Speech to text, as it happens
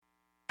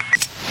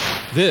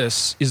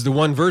This is the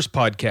One Verse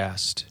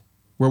Podcast,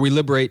 where we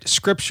liberate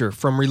Scripture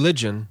from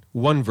religion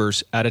one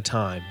verse at a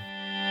time.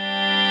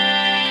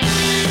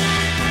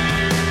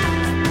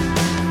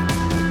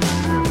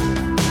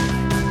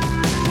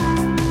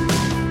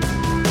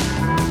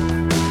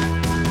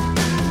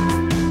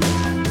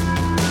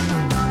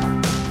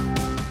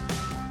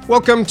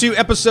 Welcome to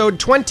episode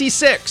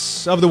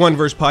 26 of the One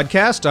Verse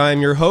Podcast. I'm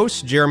your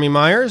host, Jeremy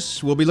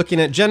Myers. We'll be looking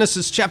at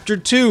Genesis chapter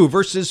 2,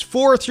 verses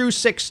 4 through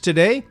 6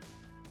 today,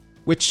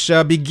 which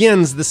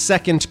begins the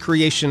second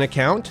creation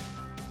account.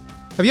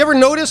 Have you ever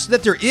noticed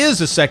that there is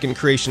a second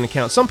creation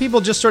account? Some people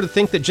just sort of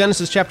think that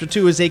Genesis chapter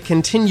 2 is a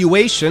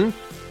continuation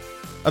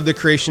of the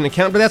creation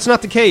account, but that's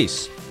not the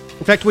case.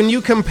 In fact, when you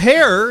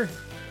compare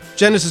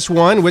Genesis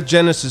 1 with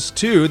Genesis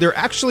 2, there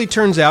actually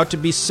turns out to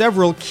be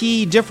several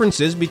key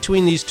differences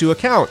between these two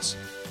accounts.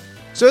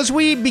 So as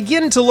we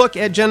begin to look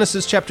at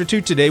Genesis chapter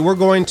 2 today, we're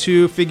going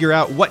to figure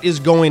out what is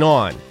going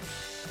on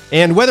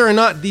and whether or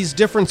not these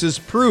differences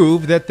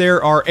prove that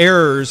there are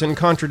errors and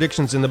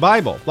contradictions in the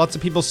Bible. Lots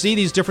of people see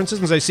these differences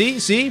and say,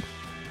 see,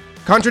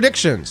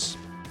 contradictions.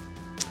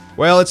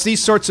 Well, it's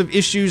these sorts of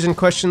issues and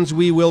questions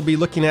we will be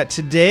looking at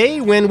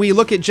today when we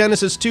look at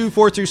Genesis 2,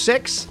 4 through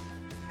 6.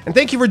 And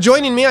thank you for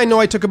joining me. I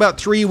know I took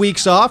about 3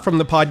 weeks off from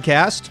the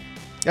podcast.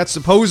 That's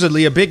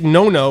supposedly a big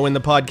no-no in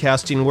the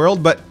podcasting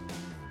world, but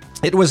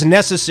it was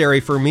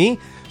necessary for me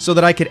so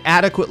that I could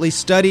adequately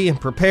study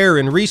and prepare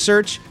and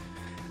research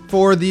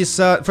for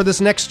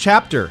this next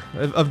chapter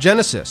of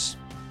Genesis.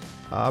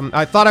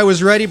 I thought I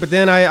was ready, but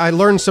then I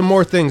learned some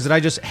more things that I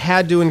just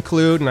had to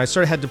include, and I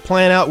sort of had to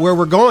plan out where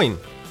we're going.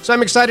 So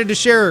I'm excited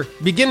to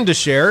begin to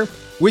share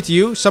with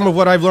you some of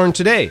what I've learned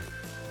today.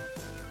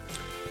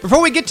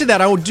 Before we get to that,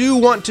 I do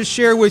want to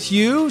share with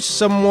you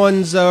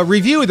someone's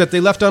review that they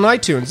left on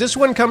iTunes. This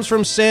one comes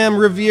from Sam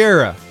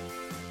Riviera,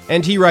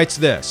 and he writes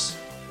this: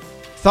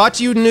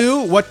 "Thought you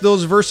knew what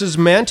those verses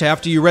meant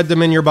after you read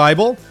them in your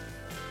Bible?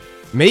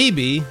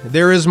 Maybe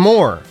there is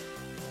more.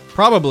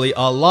 Probably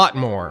a lot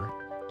more.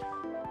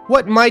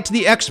 What might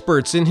the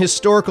experts in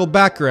historical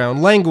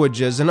background,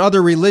 languages, and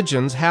other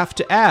religions have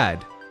to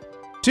add?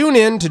 Tune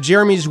in to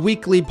Jeremy's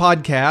weekly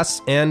podcasts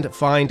and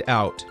find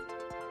out.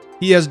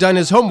 He has done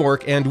his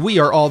homework, and we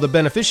are all the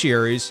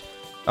beneficiaries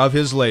of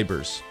his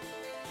labors."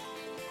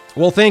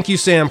 Well, thank you,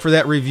 Sam, for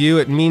that review.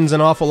 It means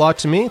an awful lot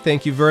to me.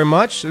 Thank you very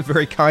much. A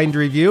very kind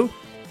review.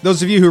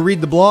 Those of you who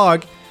read the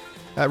blog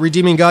at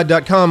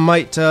redeeminggod.com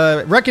might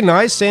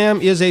recognize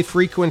Sam is a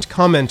frequent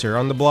commenter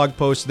on the blog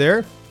post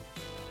there.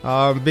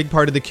 Big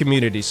part of the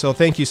community. So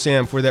thank you,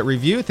 Sam, for that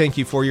review. Thank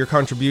you for your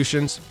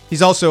contributions.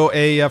 He's also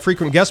a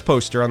frequent guest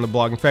poster on the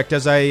blog. In fact,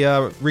 as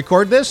I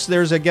record this,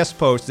 there's a guest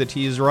post that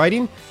he is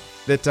writing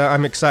that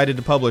I'm excited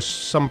to publish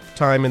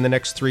sometime in the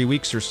next 3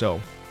 weeks or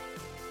so.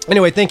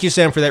 Anyway, thank you,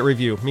 Sam, for that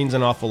review. It means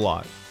an awful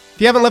lot.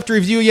 If you haven't left a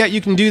review yet, you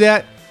can do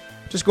that.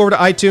 Just go over to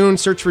iTunes,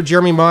 search for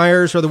Jeremy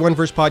Myers or the One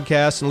Verse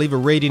Podcast, and leave a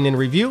rating and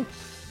review.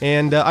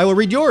 And I will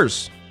read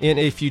yours in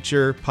a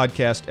future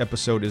podcast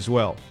episode as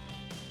well.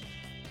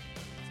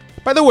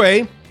 By the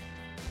way,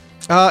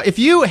 if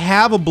you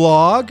have a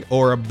blog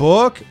or a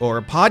book or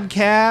a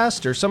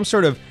podcast or some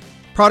sort of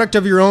product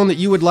of your own that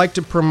you would like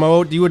to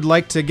promote, you would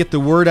like to get the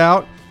word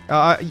out,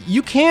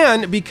 you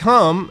can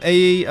become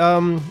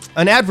an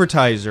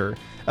advertiser,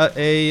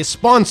 a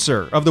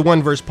sponsor of the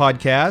One Verse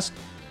Podcast.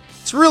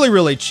 It's really,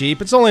 really cheap.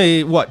 It's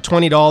only,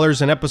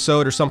 $20 an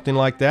episode or something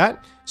like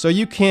that. So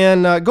you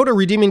can go to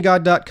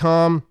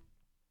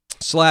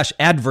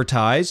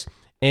redeeminggod.com/advertise,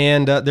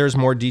 and there's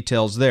more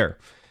details there.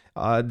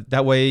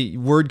 That way,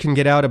 word can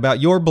get out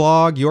about your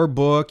blog, your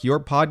book, your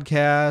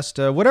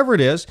podcast, whatever it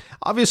is.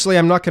 Obviously,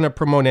 I'm not going to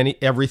promote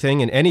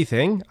everything and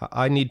anything.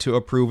 I need to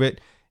approve it,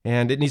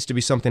 and it needs to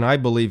be something I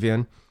believe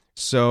in.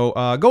 So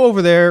go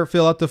over there,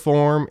 fill out the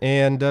form,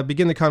 and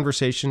begin the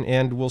conversation,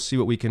 and we'll see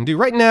what we can do.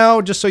 Right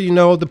now, just so you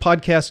know, the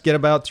podcasts get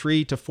about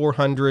 300 to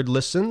 400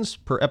 listens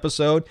per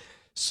episode.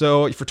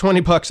 So for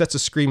 $20, that's a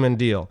screaming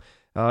deal.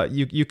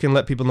 You can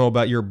let people know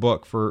about your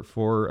book for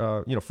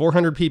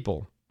 400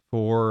 people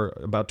for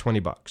about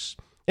 $20.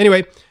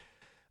 Anyway,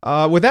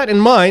 with that in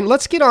mind,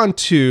 let's get on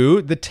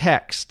to the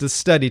text, the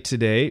study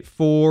today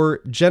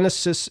for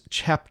Genesis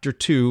chapter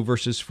 2,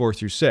 verses 4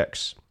 through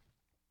 6.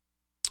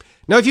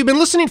 Now, if you've been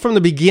listening from the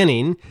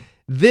beginning,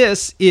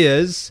 this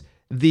is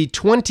the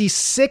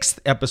 26th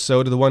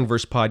episode of the One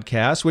Verse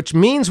Podcast, which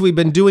means we've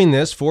been doing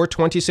this for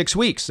 26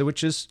 weeks,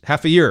 which is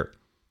half a year.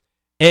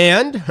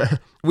 And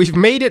we've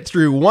made it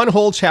through one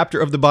whole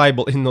chapter of the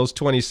Bible in those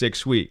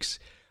 26 weeks.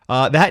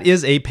 That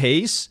is a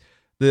pace,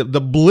 the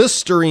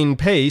blistering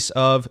pace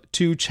of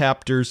 2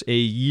 chapters a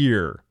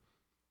year.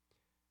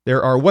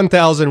 There are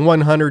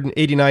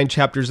 1,189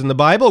 chapters in the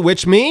Bible,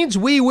 which means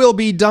we will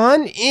be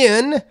done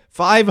in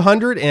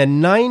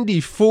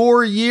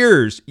 594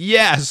 years.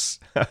 Yes!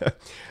 Are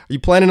you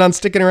planning on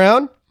sticking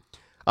around?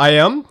 I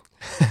am.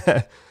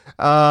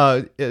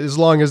 As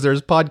long as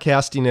there's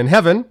podcasting in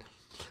heaven.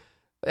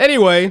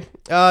 Anyway,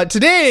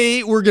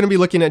 today we're going to be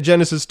looking at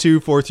Genesis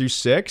 2, 4 through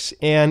 6,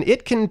 and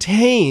it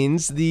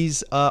contains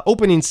these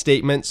opening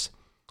statements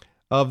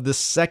of the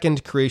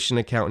second creation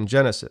account in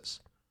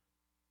Genesis.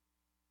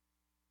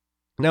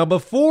 Now,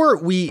 before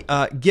we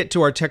get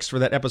to our text for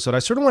that episode, I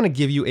sort of want to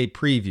give you a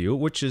preview,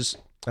 which is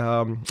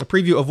a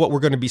preview of what we're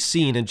going to be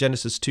seeing in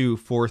Genesis 2,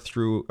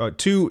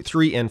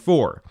 3, and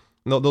 4,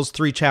 those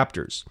 3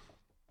 chapters.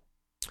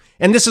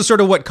 And this is sort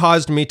of what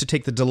caused me to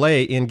take the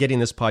delay in getting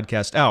this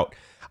podcast out.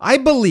 I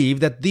believe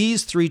that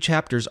these 3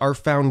 chapters are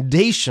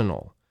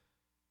foundational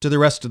to the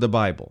rest of the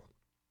Bible.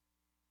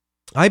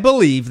 I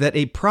believe that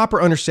a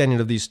proper understanding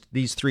of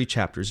these 3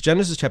 chapters,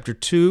 Genesis chapter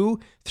 2,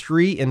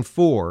 3, and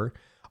 4,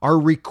 are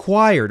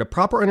required, a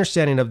proper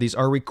understanding of these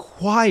are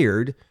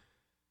required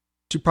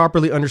to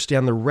properly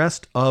understand the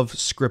rest of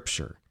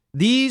Scripture.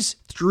 These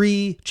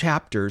 3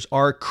 chapters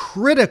are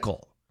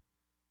critical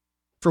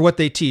for what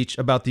they teach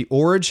about the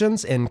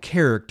origins and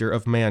character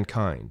of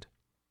mankind.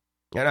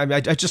 And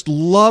I just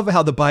love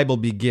how the Bible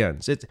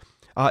begins.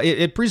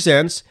 It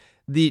presents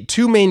the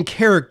 2 main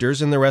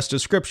characters in the rest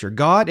of Scripture,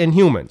 God and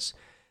humans.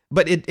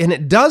 But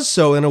it does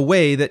so in a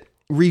way that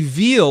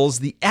reveals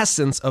the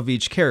essence of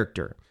each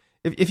character.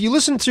 If you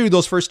listen through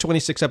those first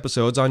 26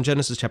 episodes on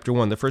Genesis chapter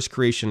 1, the first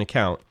creation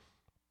account,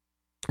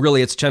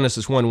 really it's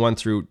Genesis 1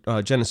 through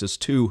Genesis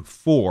 2,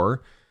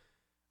 4,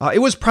 it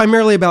was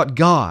primarily about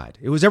God.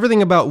 It was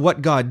everything about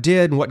what God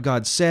did and what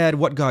God said,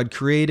 what God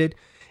created.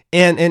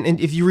 And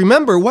if you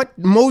remember, what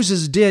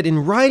Moses did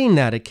in writing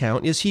that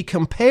account is he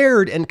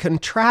compared and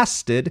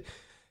contrasted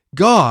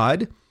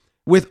God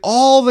with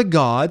all the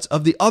gods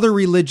of the other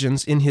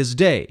religions in his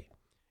day.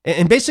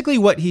 And basically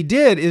what he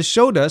did is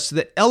showed us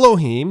that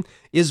Elohim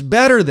is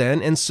better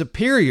than and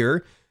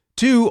superior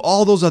to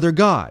all those other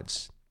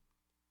gods.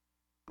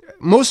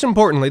 Most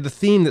importantly, the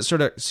theme that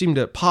sort of seemed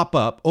to pop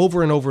up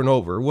over and over and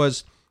over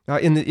was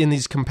in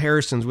these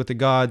comparisons with the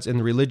gods and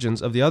the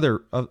religions of these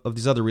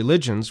other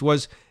religions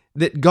was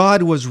that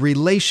God was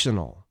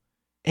relational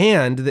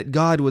and that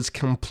God was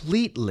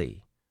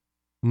completely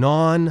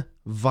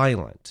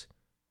non-violent.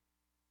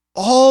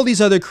 All these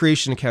other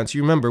creation accounts,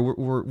 you remember,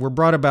 were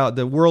brought about.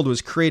 The world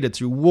was created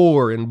through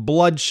war and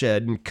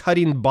bloodshed and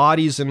cutting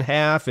bodies in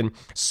half and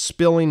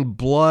spilling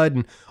blood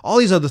and all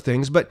these other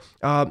things, but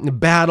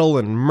battle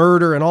and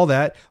murder and all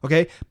that,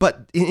 okay?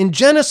 But in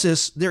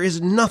Genesis, there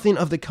is nothing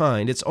of the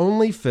kind. It's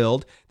only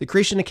filled, the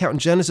creation account in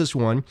Genesis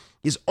 1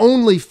 is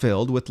only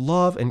filled with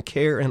love and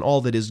care and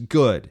all that is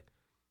good,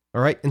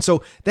 all right? And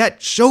so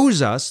that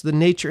shows us the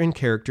nature and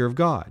character of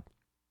God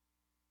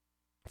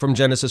from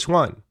Genesis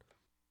 1.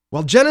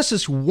 While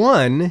Genesis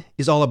 1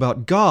 is all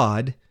about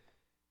God,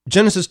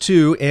 Genesis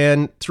 2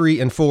 and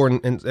 3 and 4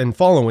 and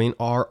following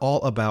are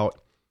all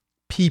about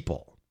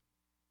people.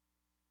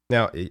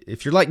 Now,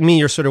 if you're like me,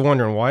 you're sort of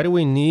wondering, why do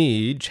we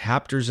need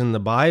chapters in the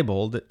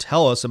Bible that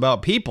tell us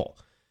about people?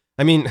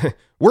 I mean,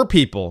 we're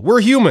people.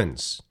 We're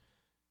humans.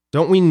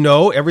 Don't we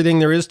know everything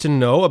there is to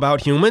know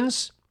about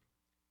humans?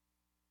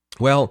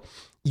 Well,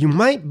 you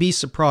might be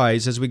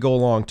surprised as we go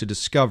along to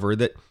discover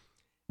that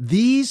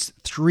these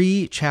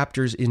 3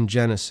 chapters in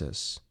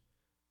Genesis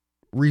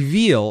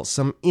reveal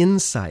some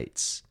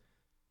insights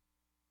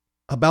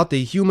about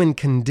the human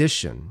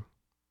condition,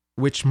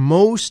 which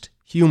most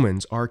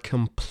humans are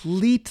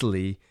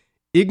completely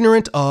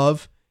ignorant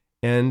of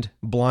and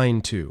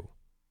blind to.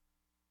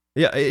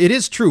 Yeah, it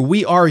is true,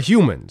 we are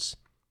humans,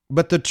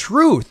 but the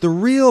truth, the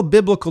real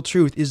biblical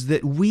truth, is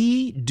that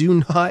we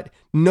do not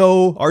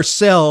know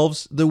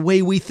ourselves the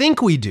way we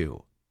think we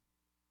do.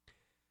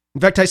 In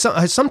fact,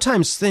 I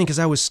sometimes think as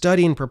I was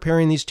studying,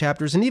 preparing these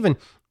chapters, and even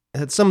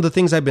some of the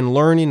things I've been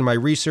learning in my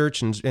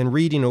research and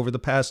reading over the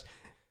past,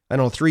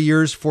 3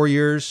 years, 4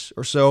 years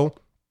or so,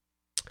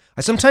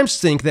 I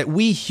sometimes think that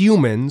we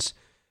humans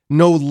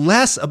know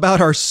less about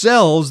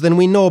ourselves than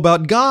we know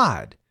about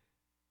God.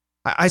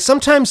 I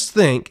sometimes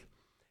think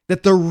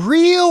that the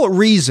real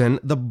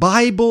reason the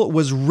Bible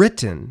was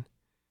written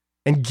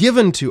and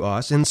given to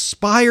us,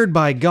 inspired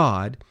by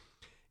God,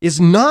 is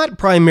not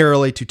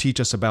primarily to teach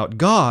us about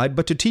God,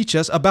 but to teach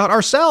us about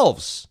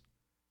ourselves.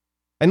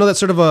 I know that's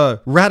sort of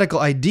a radical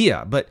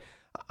idea, but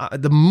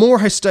the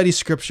more I study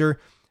Scripture,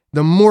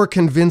 the more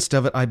convinced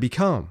of it I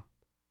become.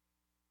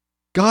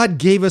 God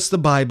gave us the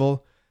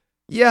Bible,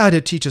 to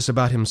teach us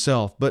about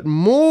Himself, but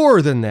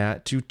more than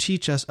that, to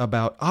teach us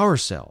about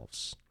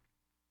ourselves.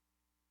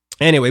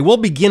 Anyway, we'll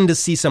begin to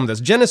see some of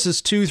this.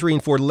 Genesis 2, 3,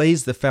 and 4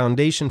 lays the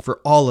foundation for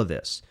all of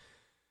this.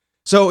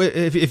 So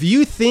if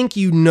you think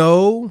you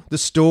know the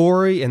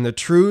story and the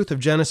truth of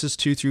Genesis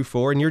 2 through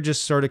 4, and you're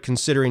just sort of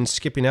considering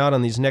skipping out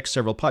on these next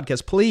several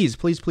podcasts,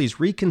 please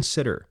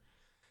reconsider.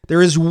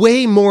 There is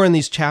way more in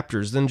these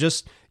chapters than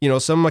just,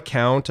 some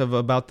account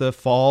about the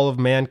fall of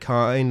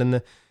mankind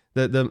and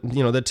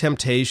the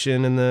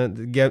temptation and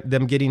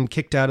them getting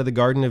kicked out of the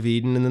Garden of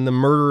Eden and then the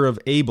murder of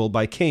Abel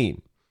by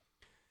Cain.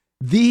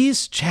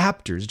 These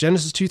chapters,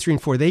 Genesis 2, 3,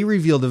 and 4, they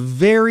reveal the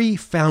very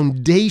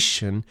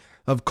foundation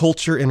of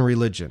culture and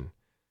religion.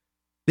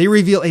 They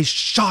reveal a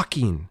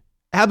shocking,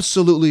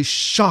 absolutely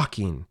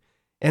shocking,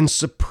 and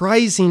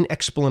surprising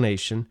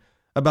explanation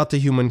about the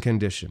human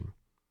condition.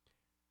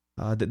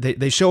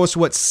 They show us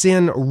what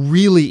sin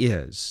really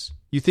is.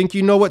 You think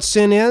you know what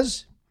sin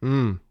is?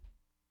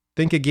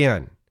 Think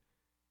again.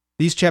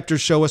 These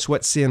chapters show us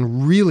what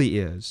sin really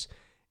is,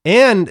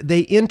 and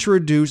they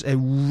introduce a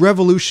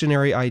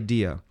revolutionary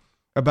idea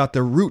about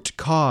the root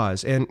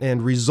cause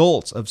and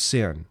results of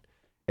sin,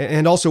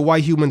 and also why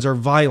humans are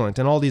violent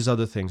and all these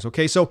other things.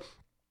 Okay, so,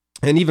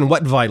 and even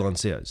what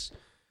violence is.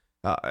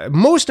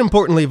 Most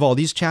importantly of all,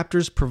 these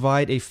chapters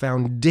provide the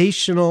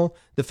foundational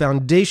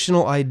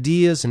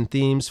ideas and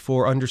themes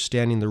for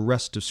understanding the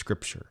rest of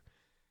Scripture.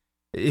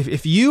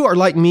 If you are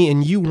like me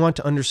and you want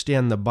to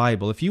understand the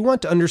Bible, if you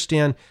want to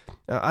understand,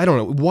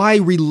 why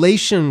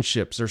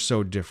relationships are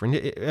so different,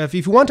 if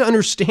you want to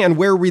understand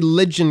where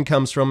religion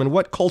comes from and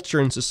what culture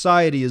and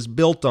society is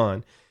built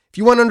on, if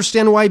you want to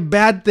understand why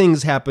bad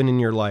things happen in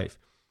your life,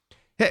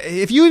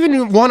 if you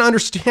even want to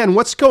understand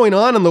what's going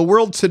on in the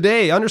world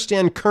today,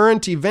 understand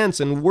current events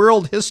and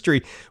world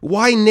history,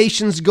 why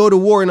nations go to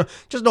war, and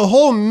just a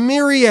whole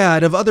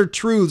myriad of other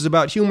truths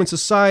about human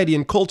society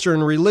and culture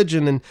and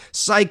religion and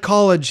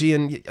psychology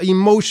and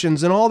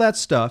emotions and all that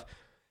stuff,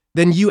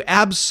 then you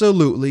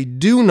absolutely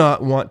do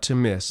not want to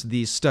miss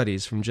these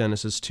studies from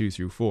Genesis 2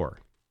 through 4.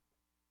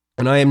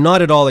 And I am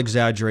not at all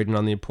exaggerating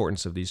on the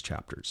importance of these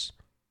chapters.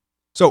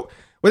 So,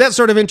 with that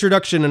sort of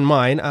introduction in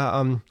mind,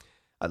 I'm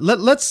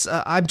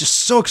just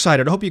so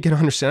excited. I hope you can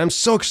understand. I'm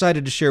so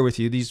excited to share with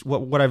you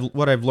what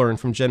I've learned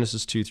from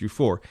Genesis 2 through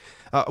 4.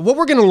 What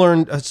we're going to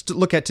learn to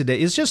look at today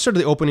is just sort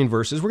of the opening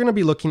verses. We're going to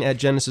be looking at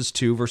Genesis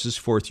 2 verses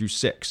 4 through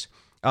 6.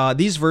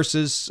 These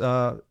verses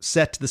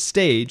set the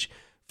stage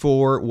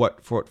for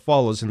what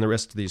follows in the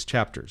rest of these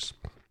chapters.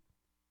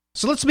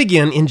 So let's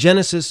begin in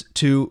Genesis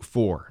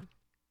 2:4.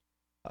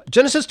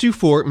 Genesis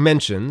 2:4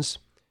 mentions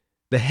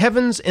the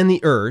heavens and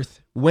the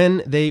earth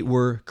when they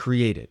were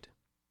created.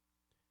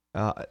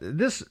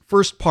 This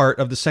first part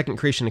of the second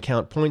creation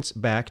account points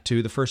back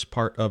to the first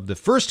part of the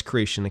first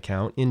creation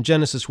account in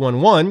Genesis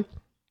 1:1,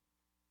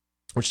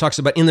 which talks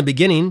about in the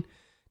beginning,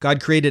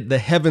 God created the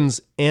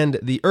heavens and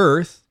the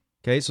earth.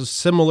 Okay, so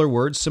similar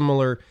words,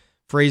 similar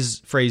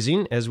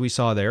phrasing as we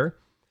saw there.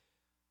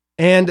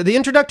 And the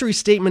introductory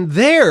statement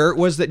there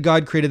was that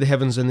God created the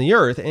heavens and the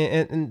earth.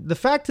 And the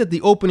fact that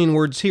the opening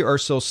words here are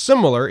so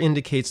similar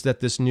indicates that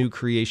this new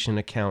creation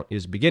account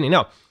is beginning.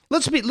 Now,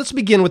 let's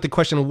begin with the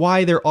question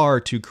why there are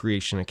two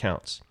creation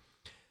accounts.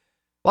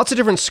 Lots of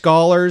different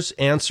scholars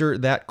answer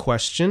that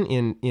question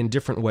in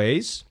different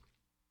ways.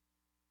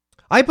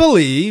 I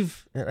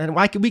believe, and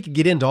we could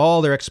get into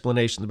all their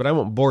explanations, but I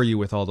won't bore you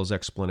with all those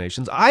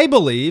explanations. I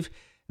believe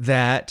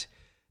that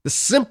the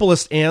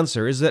simplest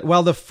answer is that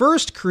while the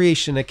first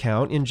creation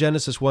account in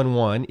Genesis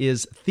 1:1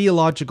 is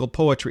theological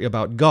poetry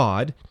about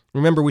God,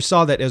 remember we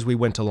saw that as we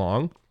went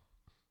along,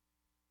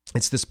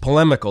 it's this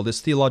polemical,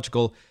 this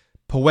theological,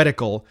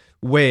 poetical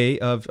way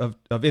of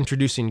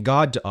introducing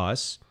God to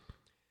us.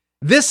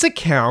 This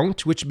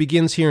account, which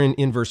begins here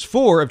in verse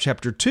 4 of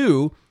chapter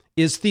 2,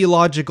 is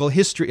theological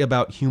history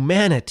about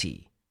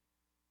humanity.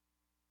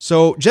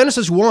 So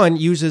Genesis 1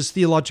 uses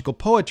theological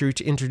poetry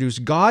to introduce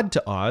God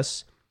to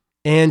us,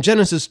 and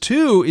Genesis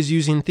 2 is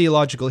using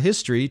theological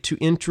history to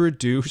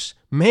introduce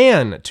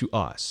man to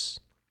us.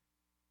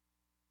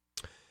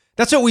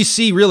 That's what we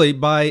see really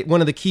by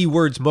one of the key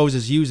words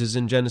Moses uses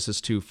in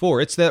Genesis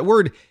 2:4. It's that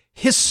word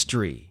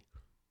history.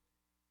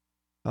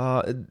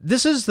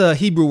 This is the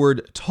Hebrew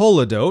word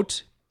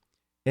toledot,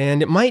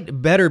 and it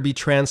might better be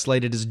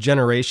translated as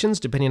generations,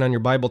 depending on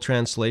your Bible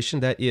translation.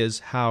 That is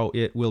how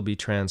it will be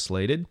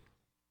translated.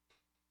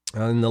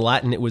 In the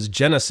Latin, it was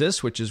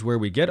Genesis, which is where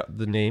we get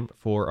the name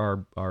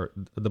for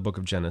the book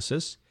of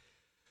Genesis.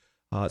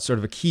 It's sort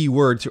of a key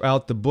word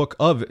throughout the book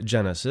of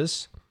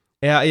Genesis.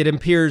 It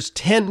appears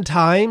 10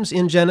 times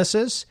in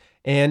Genesis,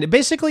 and it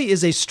basically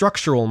is a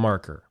structural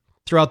marker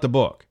throughout the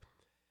book.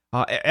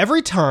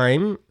 Every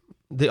time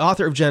the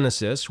author of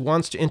Genesis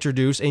wants to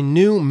introduce a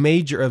new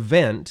major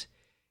event,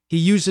 he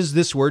uses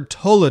this word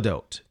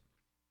toledot.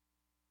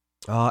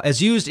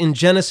 As used in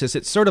Genesis,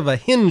 it's sort of a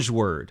hinge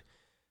word,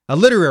 a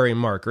literary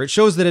marker. It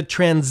shows that a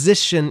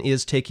transition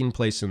is taking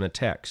place in the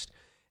text.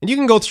 And you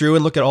can go through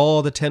and look at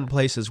all the 10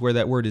 places where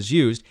that word is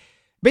used.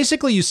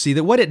 Basically, you see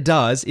that what it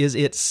does is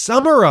it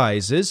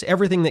summarizes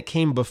everything that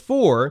came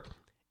before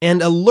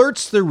and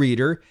alerts the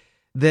reader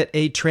that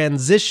a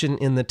transition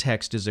in the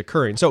text is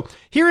occurring. So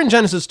here in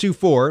Genesis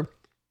 2:4,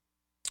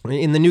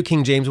 in the New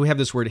King James, we have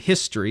this word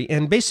history.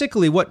 And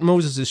basically what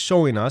Moses is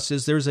showing us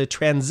is there's a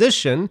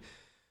transition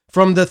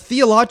from the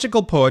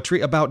theological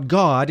poetry about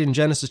God in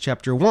Genesis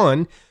chapter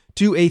 1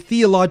 to a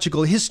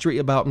theological history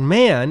about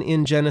man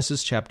in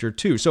Genesis chapter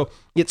 2. So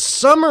it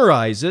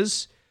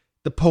summarizes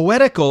the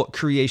poetical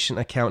creation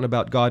account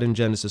about God in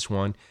Genesis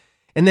 1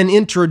 and then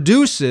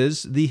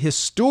introduces the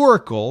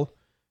historical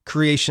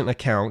creation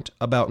account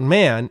about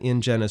man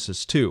in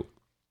Genesis 2.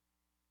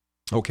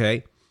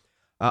 Okay?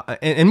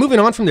 And moving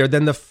on from there,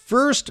 then the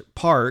first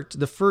part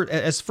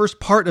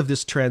of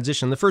this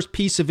transition, the first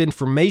piece of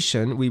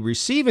information we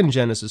receive in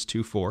Genesis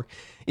 2:4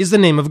 is the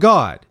name of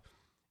God.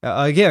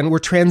 Again, we're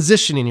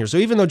transitioning here. So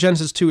even though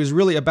Genesis 2 is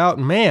really about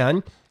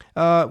man,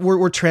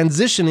 we're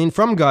transitioning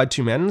from God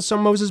to man. And so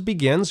Moses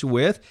begins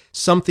with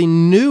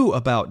something new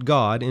about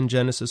God in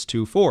Genesis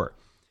 2:4.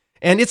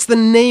 and it's the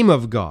name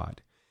of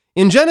God.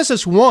 In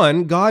Genesis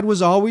 1, God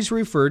was always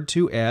referred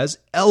to as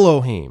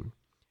Elohim.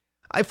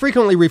 I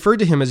frequently referred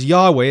to him as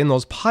Yahweh in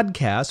those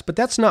podcasts, but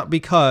that's not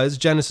because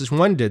Genesis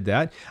 1 did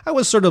that. I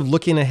was sort of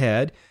looking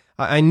ahead.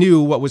 I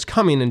knew what was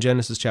coming in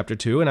Genesis chapter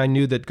 2, and I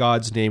knew that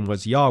God's name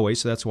was Yahweh,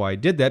 so that's why I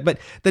did that. But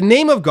the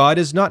name of God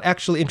is not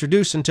actually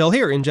introduced until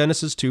here in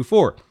Genesis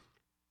 2:4.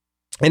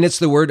 And it's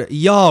the word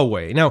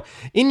Yahweh. Now,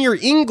 in your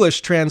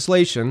English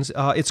translations,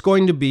 it's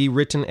going to be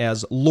written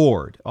as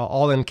Lord,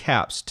 all in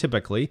caps,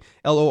 typically,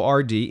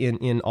 L-O-R-D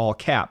in all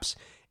caps.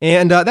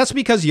 And that's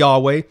because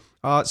Yahweh,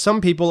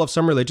 some people of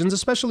some religions,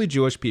 especially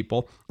Jewish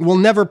people, will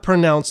never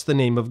pronounce the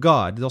name of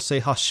God. They'll say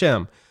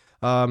Hashem.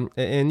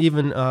 And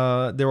even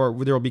there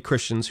will be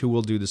Christians who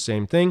will do the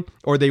same thing,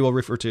 or they will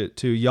refer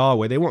to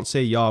Yahweh. They won't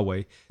say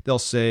Yahweh. They'll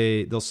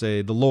say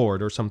the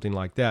Lord or something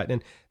like that.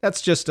 And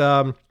that's just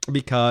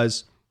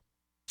because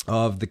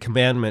of the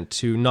commandment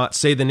to not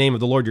say the name of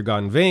the Lord your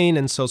God in vain.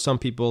 And so some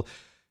people,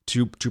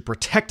 to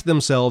protect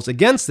themselves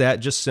against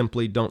that, just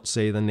simply don't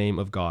say the name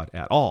of God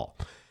at all.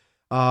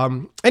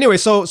 Anyway,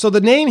 so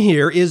the name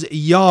here is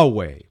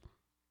Yahweh.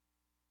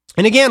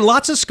 And again,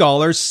 lots of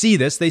scholars see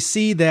this. They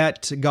see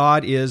that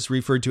God is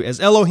referred to as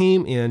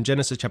Elohim in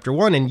Genesis chapter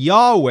 1 and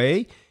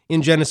Yahweh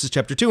in Genesis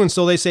chapter 2. And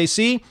so they say,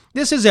 see,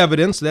 this is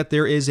evidence that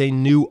there is a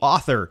new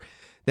author,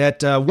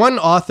 that one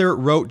author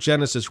wrote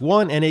Genesis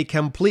 1 and a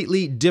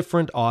completely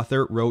different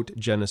author wrote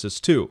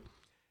Genesis 2.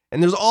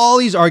 And there's all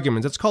these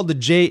arguments. That's called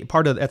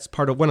that's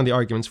part of one of the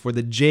arguments for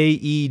the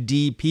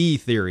JEDP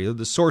theory,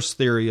 the source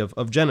theory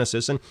of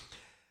Genesis. And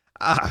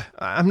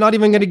I'm not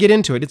even going to get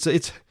into it.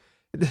 It's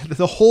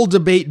the whole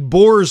debate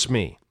bores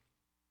me.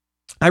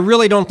 I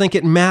really don't think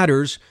it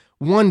matters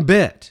one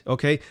bit,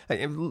 okay?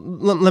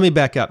 Let me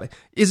back up.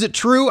 Is it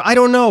true? I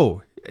don't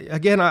know.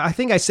 Again, I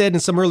think I said in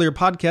some earlier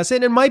podcasts,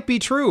 and it might be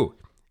true.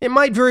 It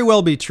might very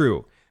well be true.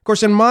 Of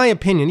course, in my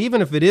opinion,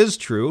 even if it is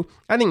true,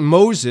 I think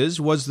Moses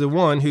was the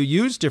one who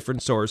used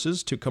different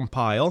sources to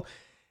compile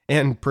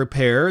and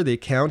prepare the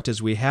account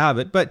as we have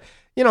it. But,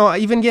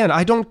 even again,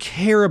 I don't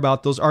care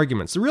about those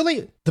arguments.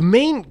 Really, the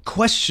main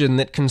question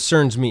that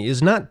concerns me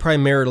is not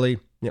primarily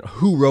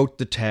who wrote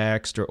the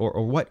text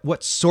or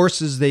what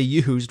sources they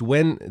used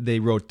when they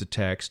wrote the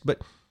text.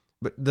 But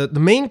the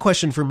main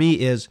question for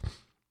me is,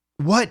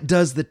 what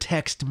does the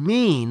text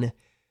mean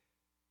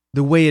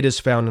the way it is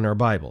found in our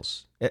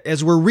Bibles?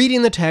 As we're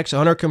reading the text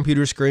on our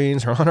computer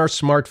screens or on our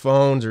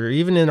smartphones or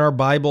even in our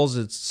Bibles,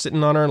 it's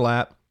sitting on our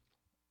lap.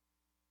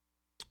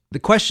 The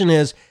question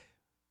is,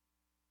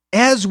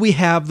 as we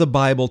have the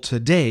Bible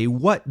today,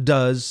 what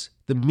does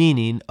the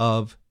meaning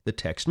of the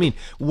text mean?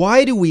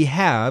 Why do we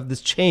have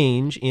this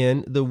change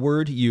in the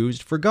word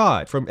used for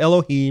God, from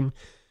Elohim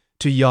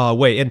to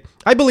Yahweh? And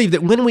I believe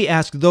that when we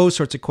ask those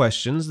sorts of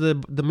questions, the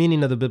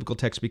meaning of the biblical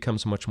text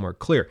becomes much more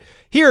clear.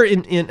 Here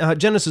in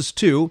Genesis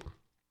 2,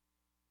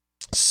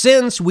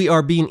 since we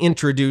are being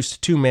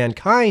introduced to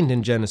mankind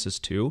in Genesis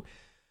 2,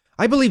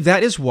 I believe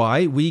that is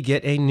why we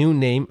get a new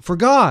name for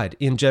God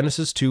in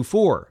Genesis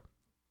 2:4.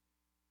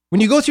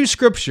 When you go through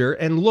Scripture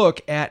and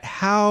look at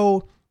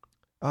how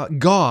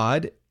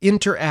God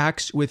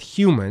interacts with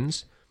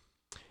humans,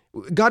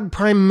 God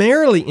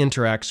primarily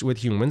interacts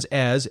with humans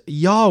as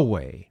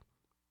Yahweh,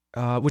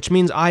 which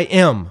means I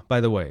am, by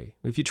the way.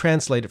 If you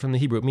translate it from the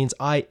Hebrew, it means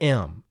I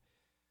am.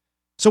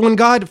 So when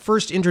God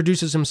first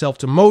introduces himself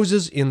to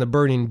Moses in the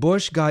burning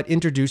bush, God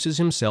introduces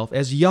himself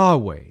as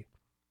Yahweh.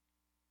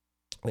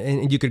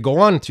 And you could go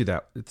on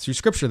through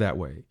Scripture that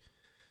way.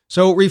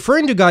 So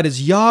referring to God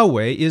as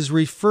Yahweh is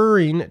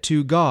referring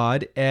to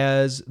God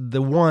as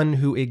the one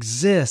who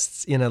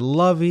exists in a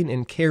loving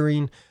and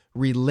caring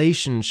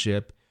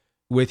relationship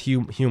with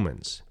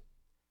humans.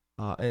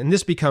 And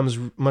this becomes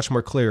much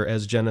more clear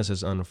as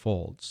Genesis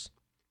unfolds.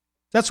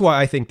 That's why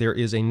I think there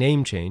is a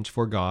name change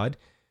for God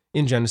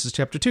in Genesis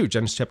chapter 2.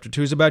 Genesis chapter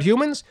 2 is about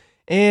humans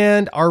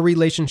and our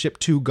relationship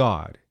to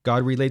God.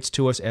 God relates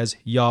to us as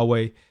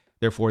Yahweh.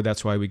 Therefore,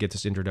 that's why we get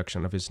this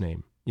introduction of his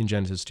name in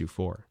Genesis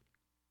 2:4.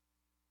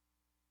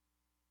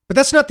 But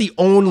that's not the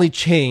only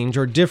change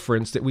or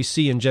difference that we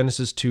see in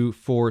Genesis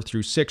 2:4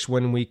 through 6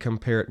 when we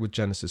compare it with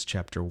Genesis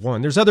chapter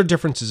 1. There's other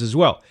differences as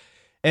well.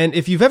 And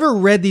if you've ever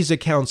read these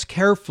accounts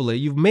carefully,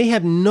 you may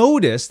have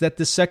noticed that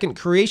the second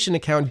creation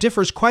account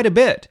differs quite a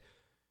bit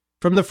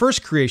from the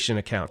first creation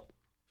account.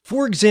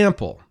 For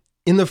example,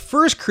 in the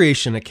first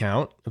creation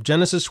account of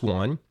Genesis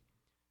 1,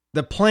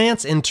 the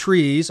plants and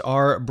trees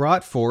are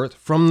brought forth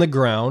from the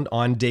ground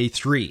on day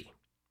 3.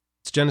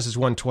 It's Genesis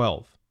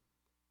 1:12.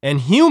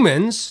 And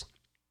humans,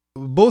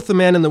 both the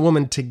man and the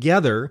woman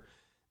together,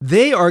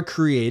 they are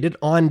created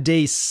on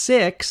day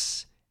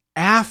 6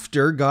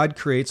 after God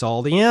creates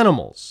all the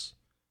animals.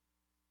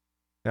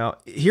 Now,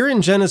 here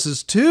in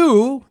Genesis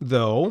 2,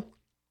 though,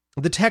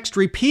 the text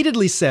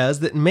repeatedly says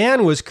that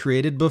man was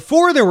created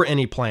before there were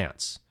any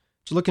plants.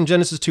 So look in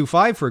Genesis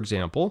 2:5, for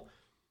example.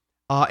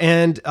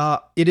 And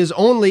it is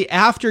only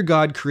after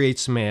God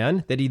creates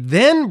man that he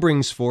then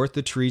brings forth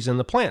the trees and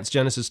the plants.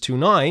 Genesis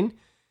 2:9.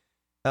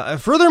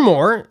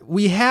 Furthermore,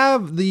 we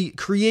have the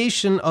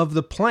creation of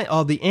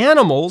the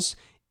animals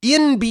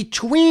in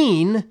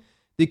between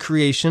the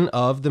creation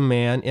of the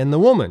man and the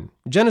woman.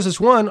 Genesis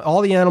 1,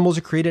 all the animals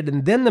are created,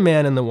 and then the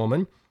man and the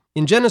woman.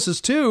 In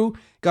Genesis 2,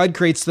 God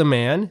creates the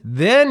man,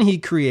 then he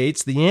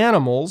creates the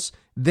animals,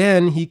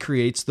 then he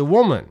creates the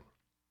woman.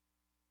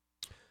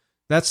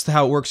 That's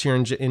how it works here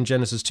in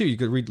Genesis 2. You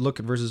could look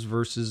at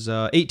verses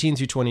 18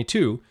 through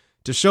 22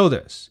 to show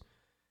this.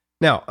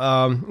 Now,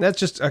 that's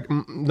just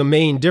the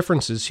main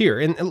differences here.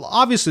 And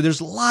obviously,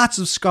 there's lots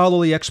of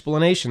scholarly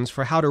explanations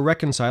for how to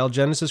reconcile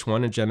Genesis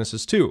 1 and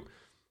Genesis 2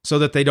 so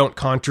that they don't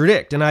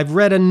contradict. And I've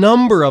read a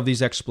number of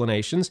these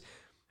explanations,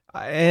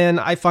 and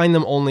I find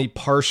them only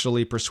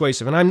partially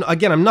persuasive. And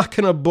I'm not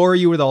going to bore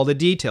you with all the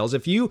details.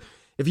 If you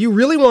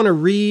really want to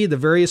read the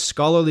various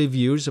scholarly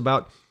views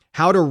about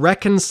how to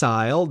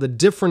reconcile the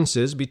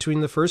differences between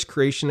the first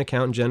creation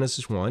account in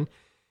Genesis 1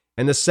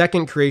 and the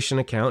second creation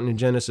account in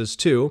Genesis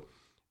 2,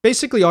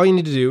 basically all you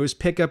need to do is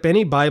pick up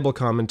any Bible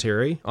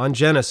commentary on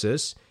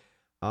Genesis.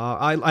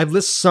 I've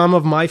listed some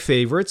of my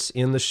favorites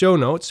in the show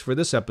notes for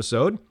this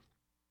episode.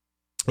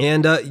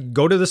 And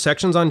go to the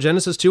sections on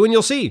Genesis 2 and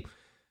you'll see,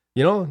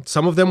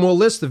 some of them will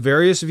list the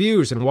various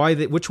views and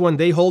which one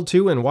they hold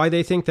to and why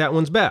they think that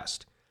one's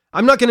best.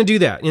 I'm not going to do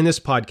that in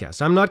this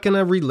podcast. I'm not going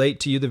to relate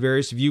to you the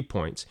various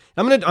viewpoints.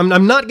 I'm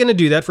not going to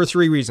do that for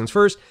three reasons.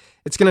 First,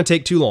 it's going to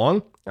take too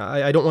long.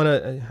 I don't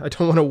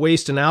want to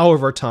waste an hour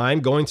of our time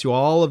going through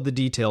all of the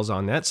details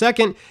on that.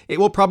 Second, it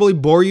will probably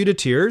bore you to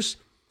tears.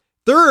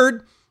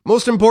 Third,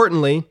 most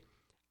importantly,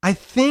 I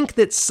think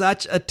that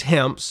such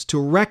attempts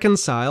to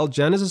reconcile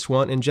Genesis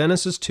 1 and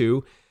Genesis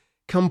 2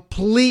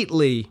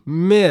 completely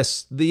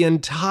miss the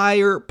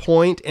entire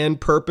point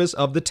and purpose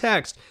of the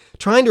text.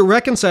 Trying to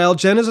reconcile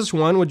Genesis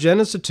 1 with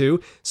Genesis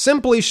 2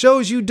 simply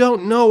shows you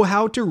don't know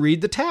how to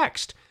read the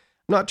text.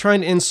 I'm not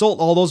trying to insult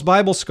all those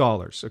Bible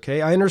scholars,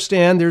 okay? I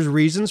understand there's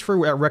reasons for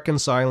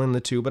reconciling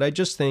the two, but I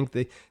just think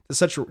that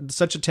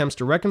such attempts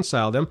to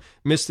reconcile them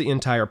miss the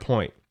entire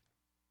point.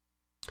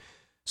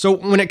 So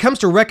when it comes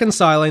to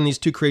reconciling these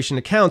two creation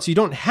accounts, you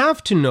don't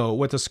have to know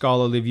what the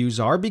scholarly views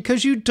are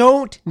because you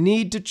don't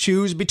need to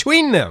choose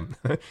between them.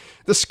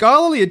 The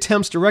scholarly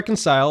attempts to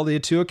reconcile the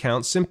two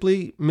accounts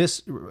simply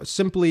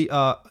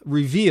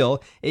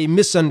reveal a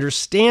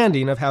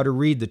misunderstanding of how to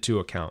read the two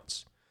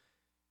accounts.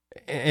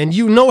 And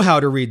you know how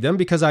to read them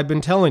because I've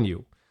been telling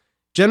you.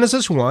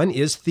 Genesis 1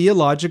 is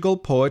theological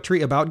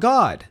poetry about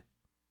God.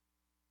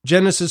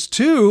 Genesis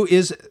 2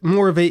 is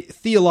more of a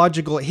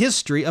theological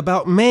history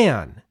about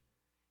man.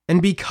 And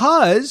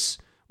because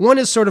one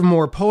is sort of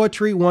more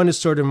poetry, one is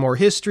sort of more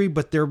history,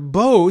 but they're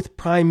both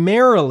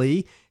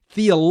primarily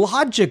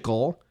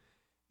theological,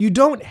 you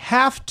don't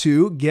have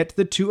to get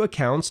the two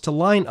accounts to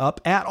line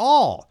up at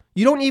all.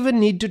 You don't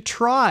even need to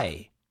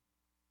try.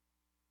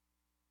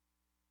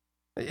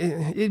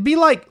 It'd be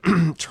like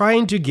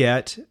trying to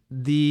get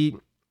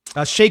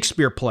a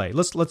Shakespeare play.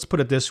 Let's put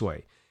it this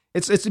way.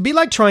 It'd be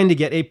like trying to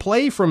get a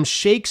play from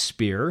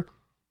Shakespeare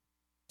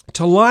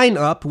to line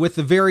up with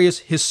the various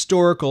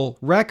historical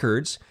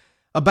records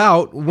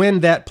about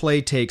when that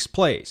play takes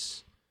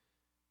place.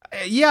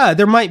 Yeah,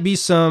 there might be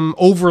some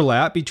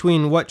overlap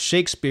between what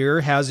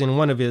Shakespeare has in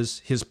one of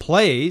his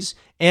plays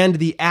and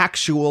the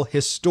actual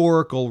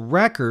historical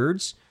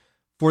records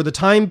for the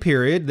time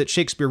period that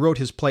Shakespeare wrote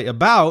his play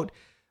about,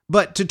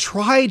 but to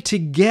try to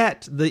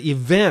get the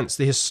events,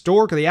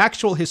 the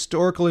actual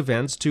historical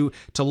events to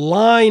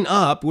line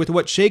up with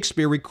what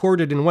Shakespeare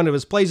recorded in one of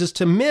his plays is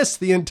to miss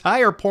the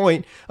entire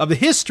point of the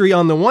history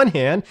on the one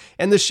hand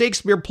and the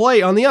Shakespeare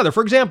play on the other.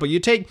 For example, you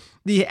take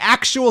the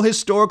actual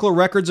historical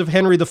records of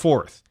Henry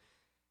IV.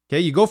 Okay,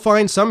 you go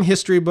find some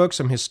history books,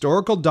 some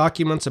historical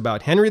documents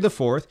about Henry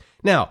IV.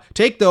 Now,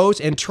 take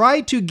those and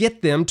try to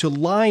get them to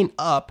line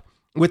up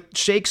with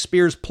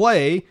Shakespeare's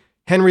play,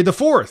 Henry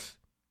IV.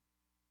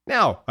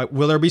 Now,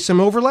 will there be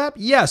some overlap?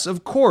 Yes,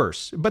 of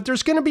course, but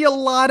there's going to be a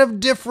lot of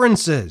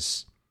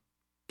differences.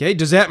 Okay,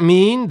 does that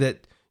mean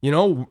that,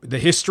 the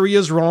history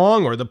is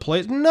wrong or the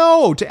play?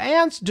 No,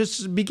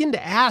 just begin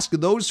to ask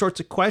those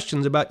sorts of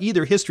questions about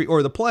either history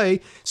or the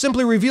play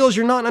simply reveals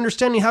you're not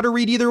understanding how to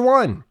read either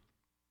one.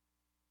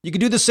 You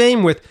could do the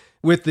same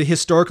with the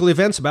historical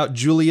events about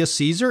Julius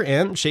Caesar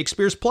and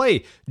Shakespeare's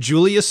play,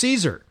 Julius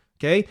Caesar.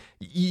 Okay,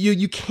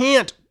 you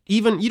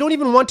don't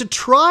even want to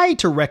try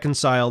to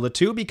reconcile the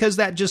two because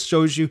that just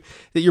shows you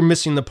that you're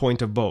missing the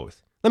point of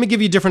both. Let me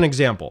give you a different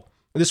example.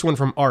 This one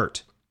from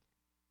art.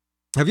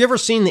 Have you ever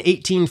seen the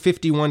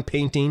 1851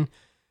 painting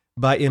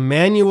by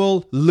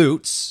Emanuel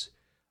Lutz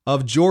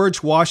of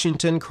George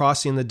Washington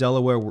crossing the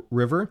Delaware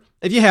River?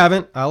 If you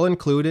haven't, I'll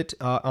include it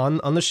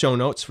on the show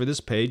notes for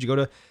this page. You go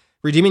to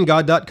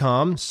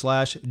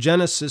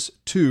redeeminggod.com/Genesis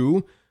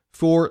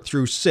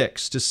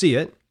 2:4-6 to see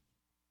it.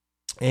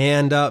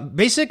 And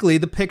basically,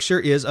 the picture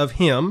is of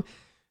him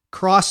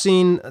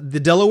crossing the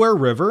Delaware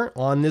River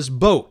on this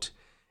boat.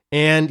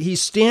 And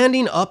he's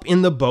standing up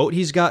in the boat.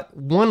 He's got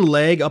one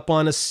leg up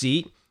on a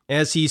seat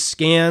as he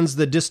scans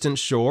the distant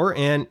shore.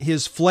 And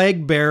his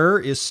flag bearer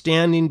is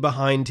standing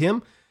behind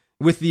him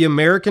with the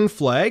American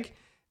flag.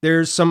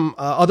 There's some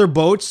other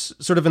boats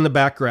sort of in the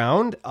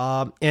background,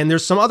 and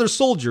there's some other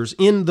soldiers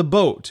in the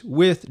boat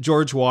with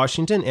George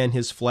Washington and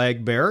his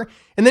flag bearer.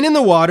 And then in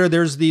the water,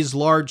 there's these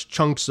large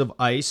chunks of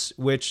ice,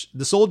 which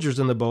the soldiers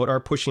in the boat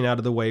are pushing out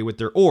of the way with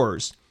their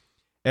oars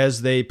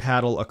as they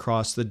paddle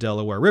across the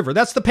Delaware River.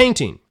 That's the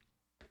painting.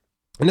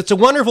 And it's a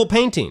wonderful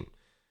painting.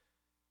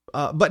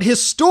 But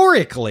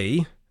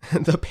historically,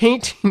 the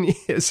painting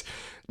is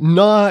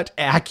not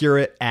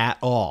accurate at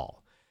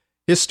all.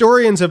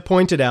 Historians have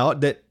pointed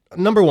out that,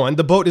 number one,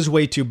 the boat is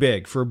way too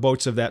big for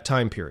boats of that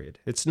time period.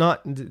 It's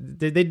not,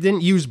 they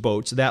didn't use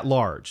boats that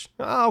large.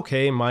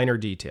 Okay, minor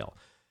detail.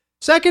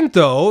 Second,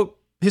 though,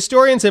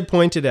 historians have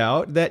pointed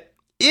out that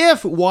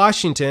if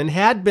Washington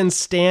had been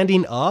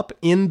standing up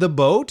in the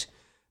boat,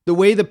 the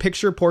way the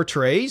picture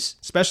portrays,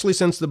 especially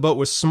since the boat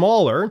was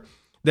smaller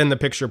than the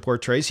picture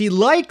portrays, he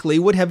likely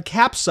would have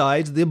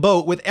capsized the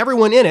boat with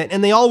everyone in it,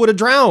 and they all would have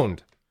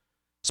drowned,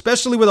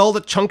 especially with all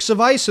the chunks of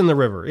ice in the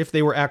river, if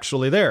they were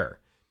actually there.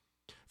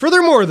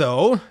 Furthermore,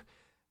 though,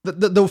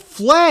 the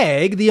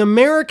flag, the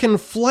American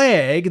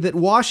flag that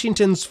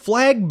Washington's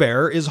flag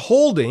bearer is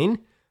holding,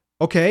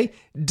 okay,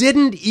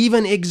 didn't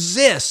even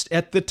exist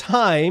at the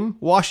time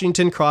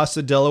Washington crossed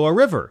the Delaware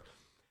River.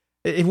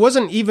 It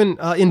wasn't even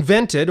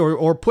invented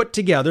or put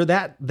together,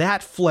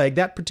 that flag,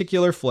 that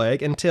particular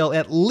flag, until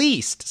at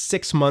least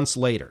 6 months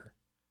later.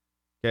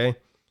 Okay,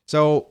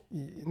 so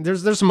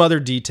there's some other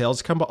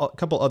details, a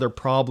couple other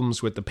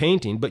problems with the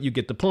painting, but you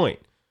get the point.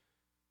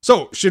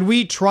 So, should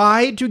we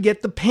try to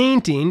get the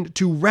painting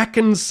to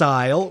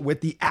reconcile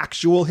with the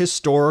actual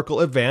historical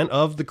event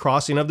of the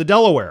crossing of the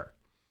Delaware?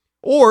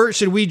 Or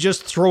should we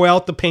just throw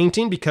out the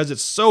painting because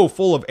it's so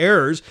full of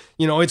errors?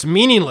 It's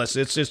meaningless.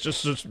 It's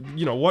just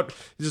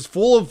it's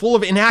full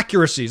of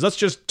inaccuracies. Let's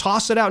just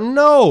toss it out.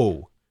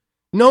 No.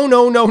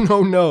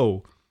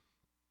 The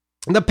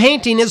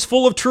painting is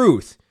full of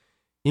truth.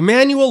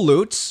 Emanuel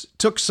Lutz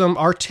took some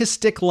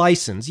artistic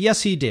license.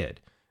 Yes, he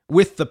did,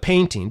 with the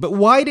painting. But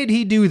why did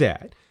he do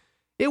that?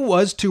 It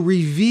was to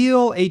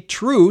reveal a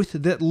truth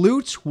that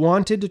Lutz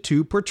wanted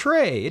to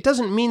portray. It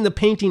doesn't mean the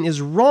painting is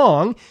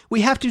wrong.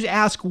 We have to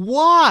ask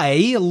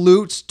why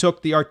Lutz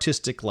took the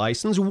artistic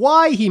license,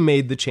 why he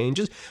made the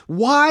changes,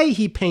 why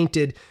he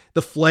painted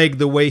the flag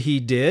the way he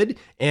did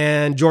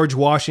and George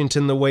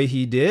Washington the way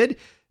he did,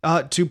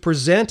 to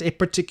present a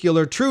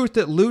particular truth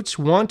that Lutz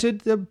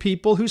wanted the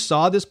people who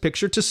saw this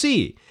picture to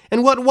see.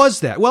 And what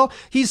was that? Well,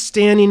 he's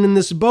standing in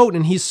this boat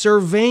and he's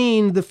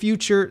surveying the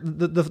future,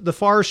 the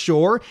far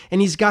shore, and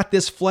he's got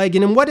this flag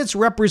in him. What it's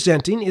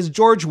representing is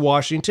George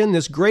Washington,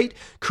 this great,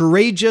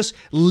 courageous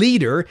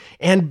leader,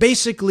 and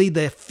basically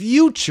the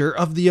future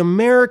of the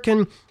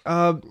American,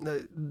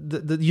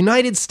 the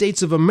United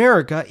States of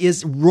America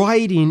is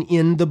riding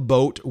in the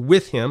boat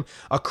with him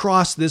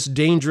across this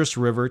dangerous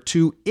river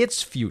to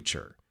its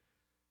future.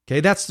 Okay,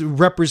 that's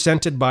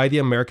represented by the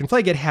American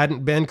flag. It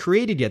hadn't been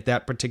created yet,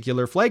 that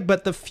particular flag,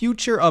 but the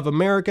future of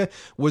America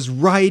was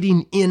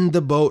riding in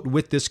the boat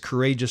with this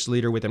courageous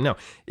leader with him. Now,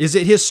 is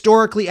it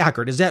historically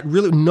accurate? Is that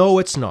really? No,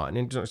 it's not.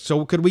 And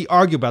so could we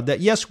argue about that?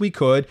 Yes, we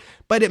could,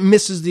 but it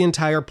misses the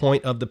entire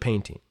point of the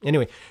painting.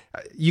 Anyway,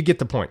 you get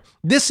the point.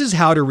 This is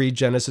how to read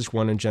Genesis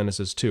 1 and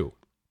Genesis 2.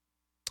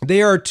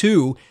 They are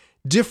two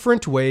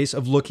different ways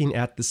of looking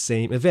at the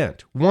same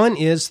event. One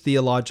is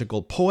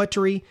theological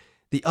poetry.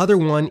 The other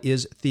one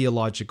is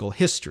theological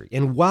history.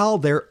 And while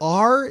there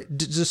are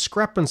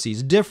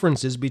discrepancies,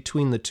 differences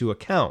between the two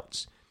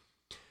accounts,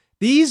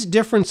 these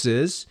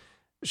differences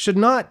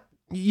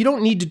you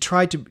don't need to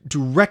try to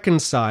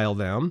reconcile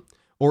them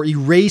or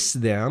erase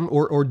them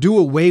or do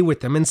away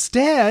with them.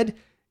 Instead,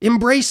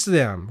 embrace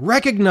them,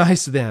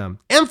 recognize them,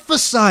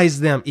 emphasize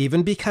them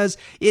even, because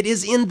it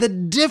is in the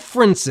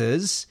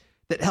differences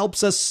that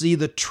helps us see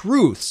the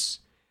truths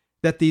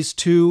that these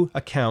two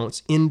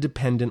accounts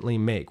independently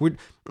make. We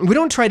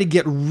don't try to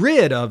get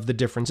rid of the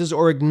differences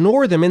or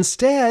ignore them.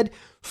 Instead,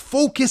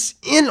 focus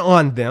in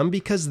on them,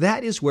 because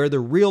that is where the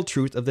real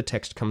truth of the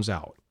text comes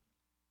out.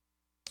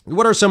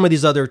 What are some of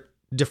these other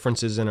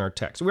differences in our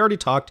text? We already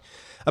talked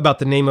about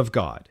the name of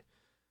God.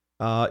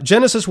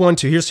 Genesis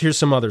 1:2, here's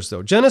some others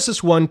though. Genesis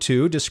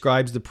 1:2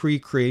 describes the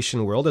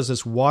pre-creation world as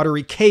this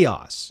watery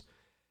chaos.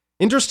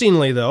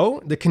 Interestingly, though,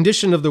 the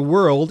condition of the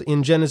world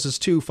in Genesis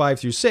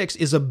 2:5-6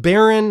 is a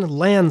barren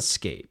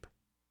landscape.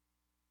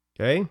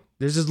 Okay?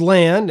 There's this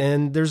land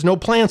and there's no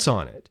plants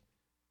on it.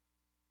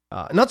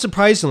 Not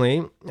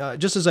surprisingly,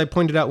 just as I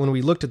pointed out when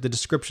we looked at the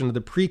description of the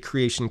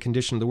pre-creation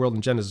condition of the world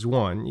in Genesis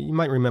 1, you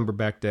might remember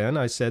back then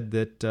I said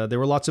that there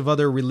were lots of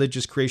other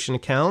religious creation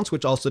accounts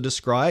which also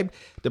described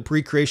the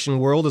pre-creation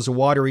world as a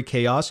watery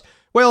chaos.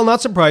 Well,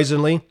 not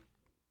surprisingly,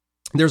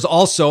 there's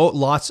also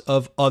lots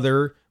of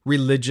other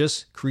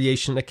religious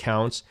creation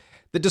accounts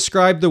that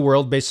describe the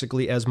world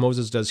basically as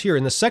Moses does here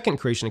in the second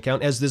creation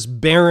account, as this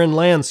barren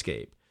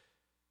landscape.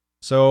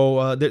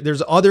 So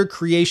there's other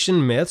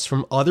creation myths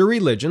from other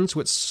religions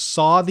which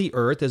saw the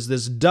earth as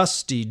this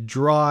dusty,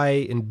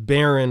 dry, and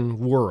barren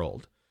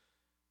world.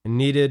 and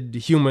needed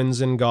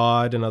humans and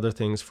God and other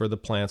things for the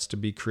plants to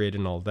be created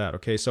and all that.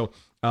 Okay, so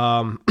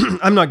I'm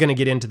not going to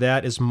get into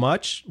that as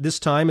much this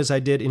time as I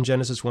did in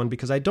Genesis 1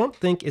 because I don't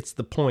think it's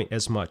the point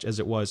as much as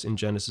it was in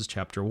Genesis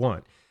chapter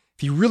 1.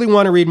 If you really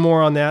want to read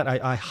more on that,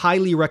 I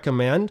highly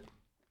recommend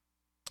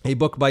a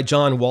book by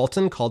John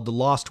Walton called The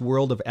Lost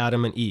World of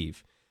Adam and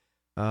Eve.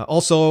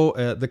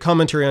 Also, the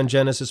commentary on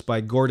Genesis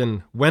by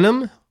Gordon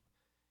Wenham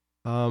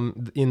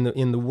in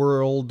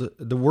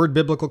the Word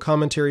Biblical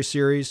Commentary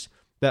series.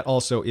 That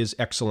also is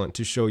excellent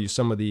to show you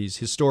some of these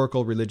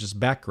historical religious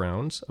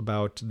backgrounds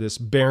about this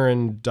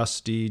barren,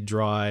 dusty,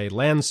 dry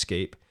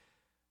landscape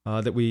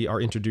that we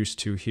are introduced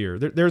to here.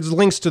 There's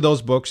links to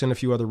those books and a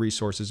few other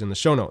resources in the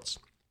show notes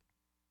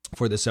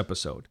for this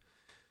episode.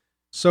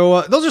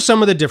 So those are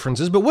some of the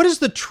differences, but what is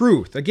the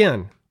truth?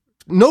 Again,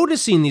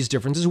 noticing these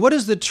differences, what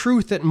is the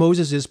truth that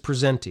Moses is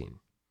presenting?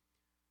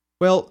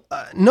 Well,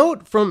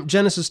 note from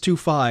Genesis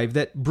 2:5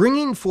 that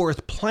bringing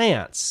forth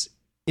plants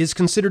is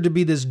considered to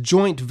be this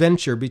joint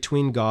venture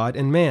between God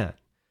and man.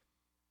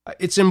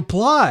 It's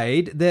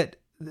implied that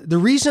the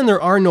reason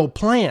there are no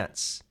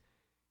plants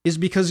is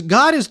because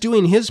God is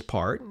doing his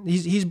part.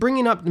 He's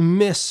bringing up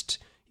mist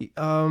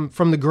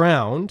from the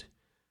ground,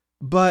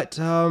 but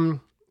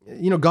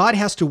God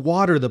has to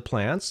water the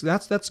plants.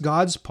 That's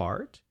God's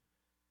part.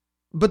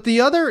 But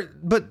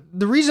the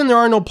reason there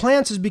are no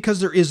plants is because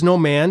there is no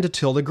man to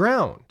till the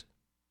ground.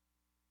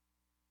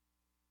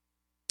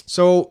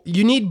 So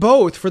you need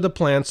both for the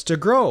plants to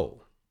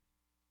grow.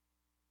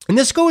 And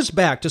this goes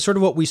back to sort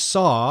of what we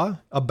saw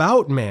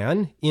about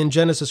man in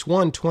Genesis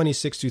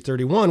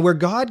 1:26-31, where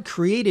God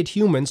created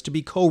humans to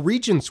be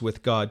co-regents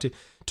with God,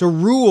 to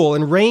rule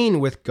and reign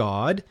with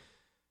God,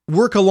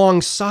 work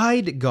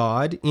alongside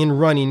God in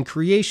running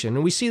creation.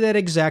 And we see that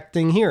exact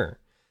thing here.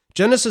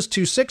 Genesis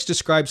 2:6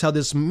 describes how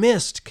this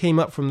mist came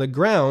up from the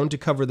ground to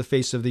cover the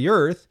face of the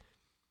earth.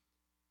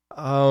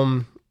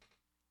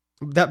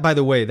 That, by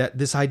the way, that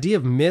this idea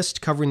of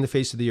mist covering the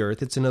face of the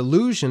earth, it's an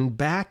allusion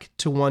back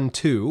to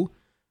 1:2,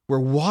 where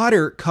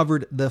water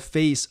covered the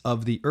face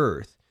of the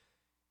earth.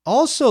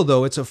 Also,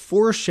 though, it's a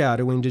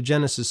foreshadowing to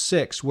Genesis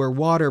 6, where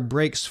water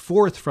breaks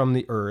forth from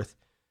the earth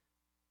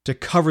to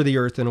cover the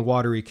earth in a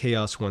watery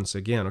chaos once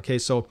again. Okay,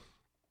 so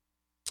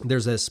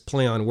there's this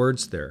play on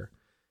words there.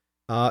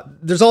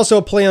 There's also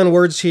a play on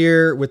words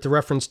here with the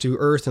reference to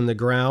earth and the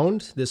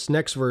ground. This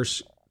next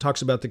verse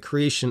talks about the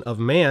creation of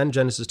man,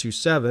 Genesis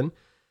 2:7.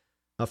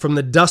 From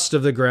the dust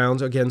of the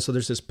ground, again, so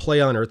there's this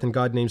play on earth, and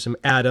God names him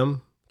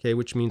Adam, okay,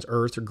 which means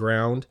earth or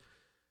ground.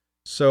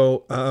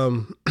 So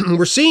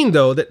we're seeing,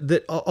 though,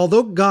 that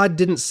although God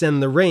didn't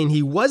send the rain,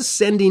 he was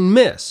sending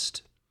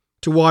mist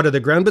to water the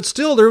ground, but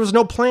still there was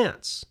no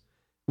plants.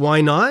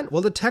 Why not?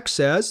 Well, the text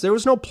says there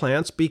was no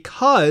plants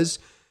because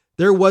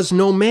there was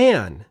no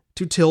man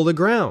to till the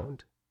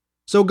ground.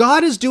 So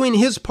God is doing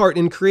his part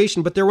in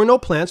creation, but there were no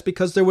plants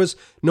because there was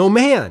no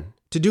man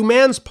to do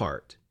man's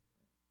part.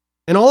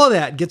 And all of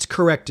that gets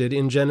corrected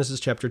in Genesis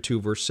chapter 2,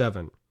 verse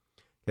 7.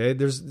 Okay,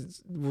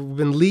 we've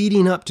been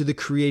leading up to the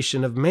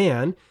creation of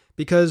man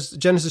because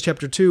Genesis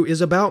chapter 2 is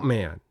about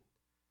man.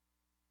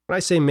 When I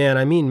say man,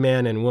 I mean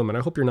man and woman. I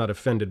hope you're not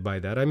offended by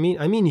that. I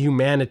mean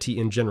humanity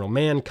in general,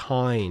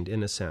 mankind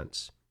in a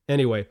sense.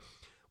 Anyway,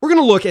 we're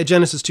going to look at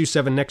Genesis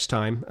 2:7 next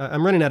time.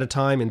 I'm running out of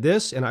time in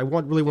this, and I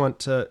really want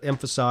to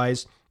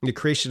emphasize the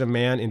creation of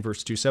man in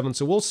verse 2:7.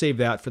 So we'll save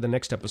that for the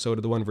next episode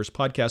of the One Verse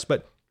Podcast.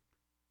 But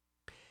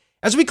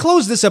as we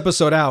close this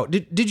episode out,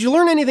 did you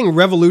learn anything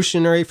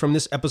revolutionary from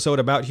this episode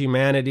about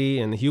humanity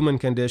and the human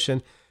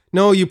condition?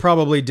 No, you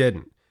probably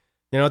didn't.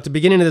 At the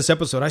beginning of this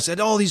episode, I said,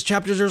 these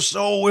chapters are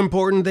so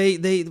important. They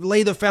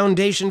lay the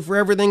foundation for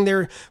everything.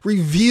 They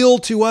reveal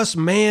to us,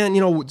 man,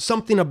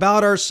 something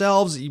about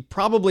ourselves.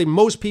 Probably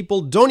most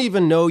people don't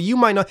even know. You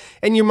might not,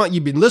 and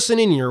you've been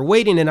listening and you're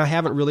waiting, and I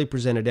haven't really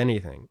presented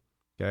anything.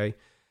 Okay?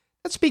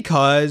 That's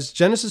because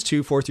Genesis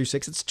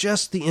 2:4-6, it's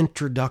just the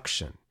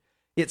introduction.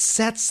 It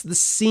sets the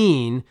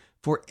scene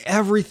for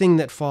everything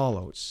that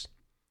follows.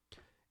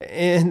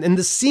 And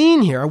the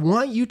scene here, I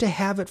want you to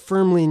have it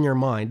firmly in your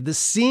mind. The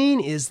scene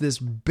is this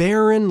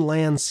barren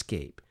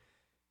landscape.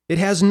 It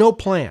has no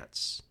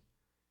plants.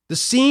 The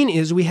scene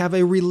is we have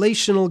a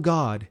relational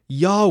God,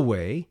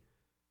 Yahweh,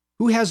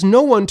 who has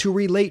no one to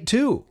relate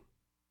to.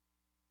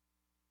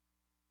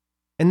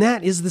 And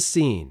that is the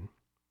scene.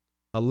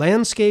 A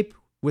landscape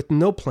with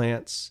no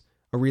plants,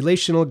 a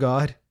relational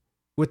God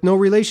with no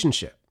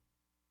relationship.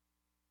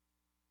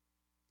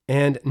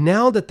 And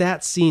now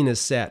that scene is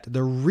set,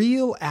 the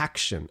real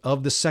action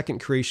of the second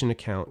creation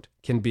account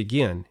can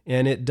begin,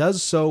 and it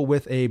does so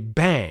with a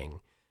bang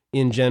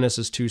in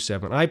Genesis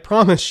 2:7. I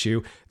promise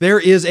you, there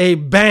is a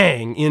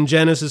bang in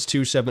Genesis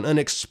 2:7, an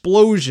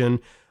explosion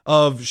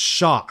of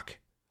shock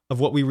of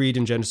what we read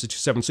in Genesis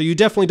 2:7. So you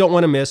definitely don't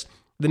want to miss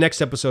the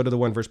next episode of the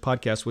One Verse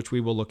Podcast, which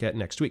we will look at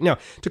next week. Now,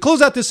 to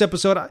close out this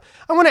episode, I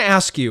want to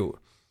ask you,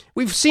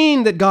 we've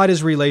seen that God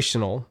is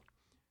relational,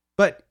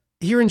 but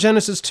here in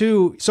Genesis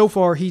 2, so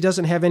far, he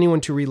doesn't have anyone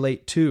to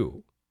relate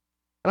to.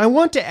 And I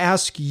want to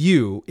ask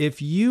you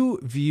if you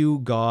view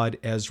God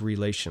as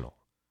relational.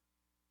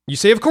 You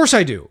say, of course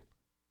I do.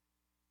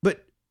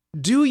 But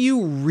do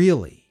you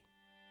really?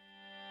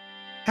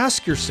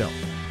 Ask yourself,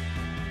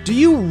 do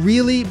you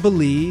really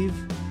believe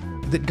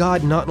that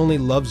God not only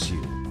loves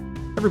you?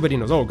 Everybody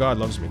knows, oh, God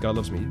loves me, God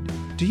loves me.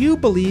 Do you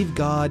believe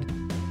God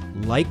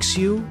likes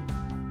you?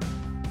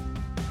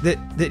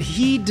 That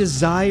He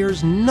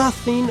desires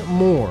nothing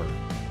more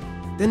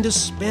than to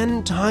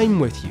spend time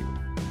with you?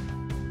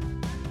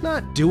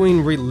 Not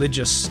doing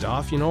religious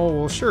stuff,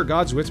 well, sure,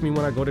 God's with me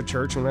when I go to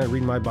church and when I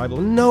read my Bible.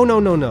 No.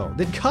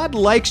 That God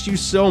likes you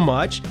so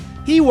much,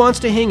 He wants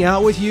to hang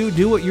out with you,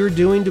 do what you're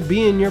doing, to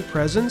be in your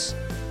presence.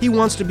 He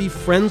wants to be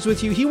friends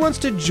with you. He wants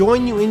to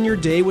join you in your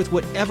day with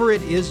whatever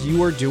it is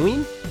you are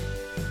doing.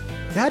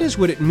 That is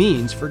what it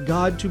means for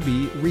God to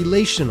be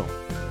relational.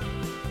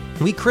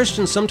 We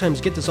Christians sometimes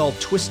get this all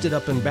twisted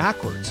up and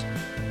backwards.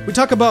 We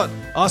talk about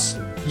us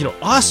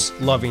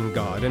loving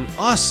God and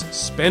us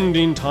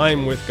spending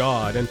time with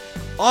God and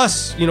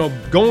us,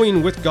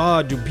 going with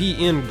God to be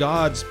in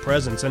God's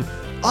presence and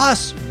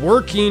us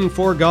working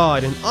for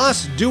God and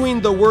us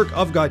doing the work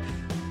of God.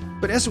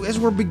 But as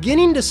we're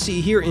beginning to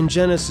see here in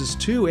Genesis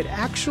 2, it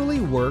actually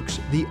works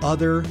the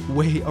other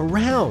way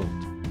around.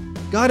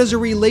 God is a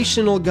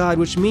relational God,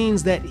 which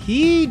means that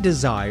He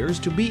desires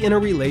to be in a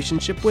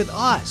relationship with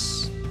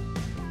us.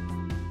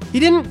 He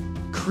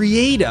didn't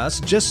create us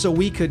just so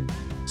He could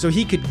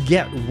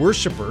get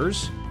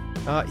worshipers.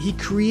 He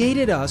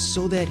created us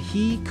so that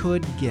He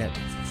could get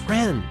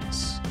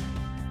friends.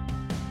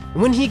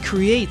 And when He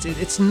creates it,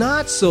 it's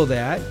not so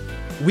that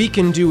we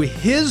can do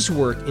His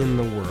work in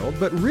the world,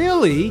 but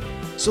really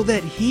so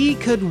that He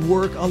could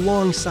work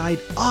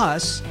alongside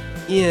us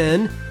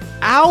in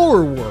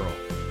our world.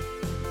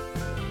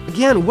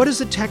 Again, what does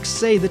the text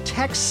say? The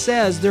text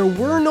says there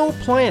were no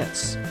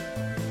plants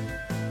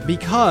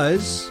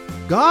because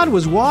God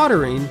was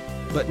watering,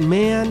 but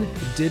man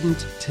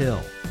didn't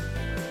till.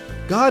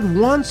 God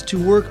wants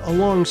to work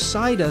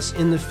alongside us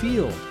in the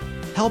field,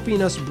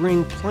 helping us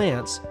bring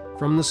plants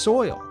from the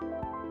soil.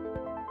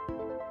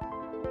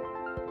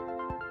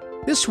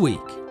 This week,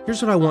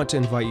 here's what I want to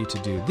invite you to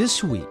do.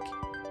 This week,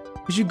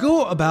 as you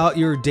go about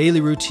your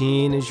daily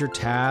routine, as your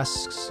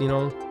tasks,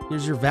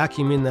 as you're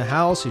vacuuming the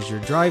house, as you're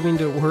driving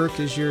to work,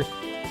 as you're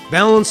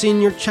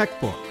balancing your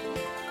checkbook,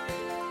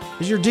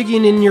 as you're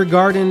digging in your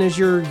garden, as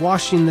you're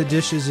washing the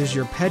dishes, as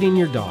you're petting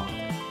your dog,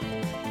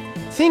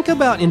 think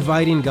about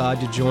inviting God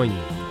to join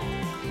you.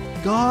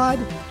 God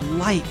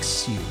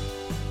likes you.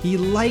 He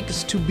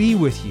likes to be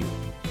with you.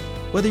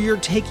 Whether you're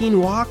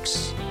taking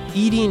walks,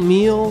 eating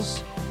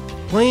meals,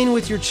 playing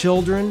with your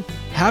children,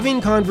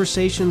 having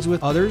conversations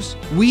with others,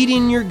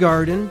 weeding your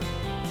garden.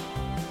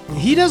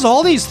 He does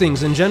all these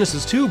things in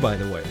Genesis 2, by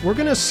the way. We're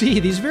going to see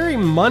these very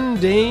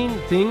mundane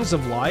things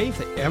of life,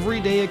 the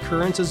everyday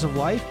occurrences of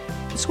life.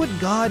 It's what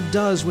God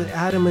does with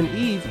Adam and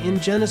Eve in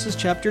Genesis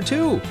chapter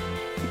 2.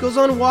 He goes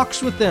on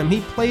walks with them. He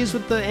plays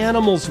with the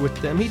animals with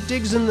them. He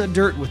digs in the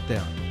dirt with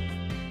them.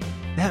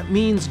 That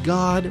means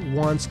God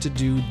wants to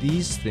do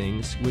these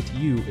things with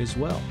you as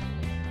well.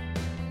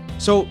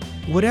 So,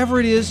 whatever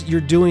it is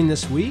you're doing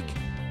this week,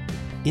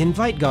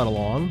 invite God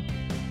along.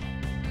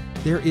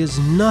 There is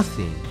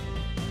nothing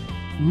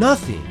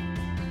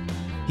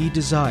He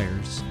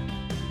desires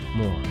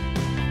more.